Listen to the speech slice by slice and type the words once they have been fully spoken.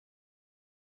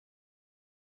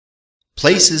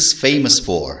Places famous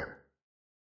for.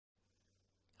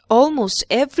 Almost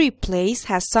every place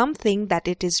has something that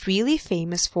it is really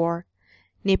famous for.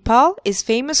 Nepal is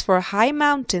famous for high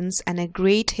mountains and a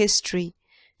great history.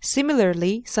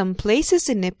 Similarly, some places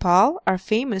in Nepal are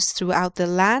famous throughout the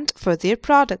land for their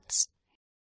products.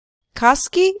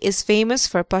 Kaski is famous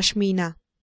for pashmina.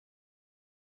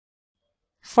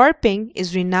 Pharping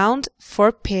is renowned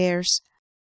for pears.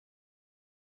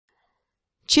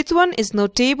 Chitwan is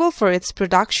notable for its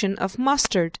production of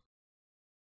mustard.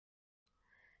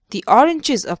 The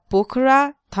oranges of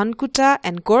Pokhara, Thankuta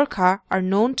and Gorkha are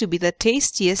known to be the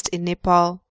tastiest in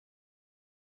Nepal.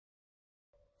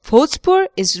 Bhojpur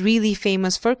is really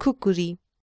famous for kukuri.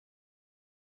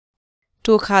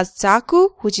 Tokhaz chaku,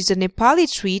 which is a Nepali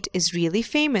treat, is really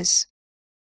famous.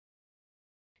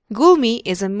 Gulmi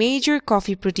is a major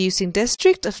coffee-producing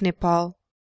district of Nepal.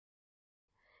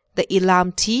 The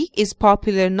Ilam tea is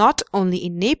popular not only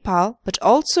in Nepal but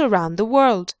also around the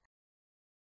world.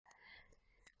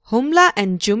 Humla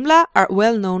and Jumla are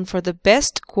well known for the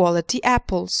best quality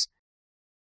apples.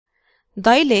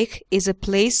 Dailekh is a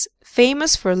place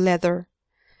famous for leather.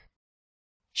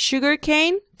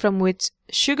 Sugarcane, from which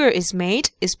sugar is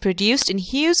made, is produced in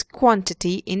huge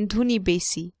quantity in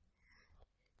Dhunibesi.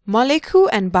 Malekhu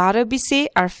and Barabise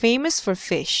are famous for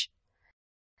fish.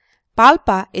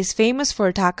 Palpa is famous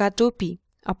for Dhaka topi,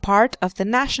 a part of the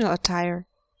national attire.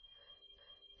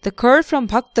 The curd from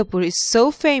Bhaktapur is so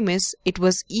famous it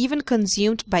was even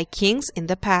consumed by kings in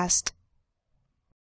the past.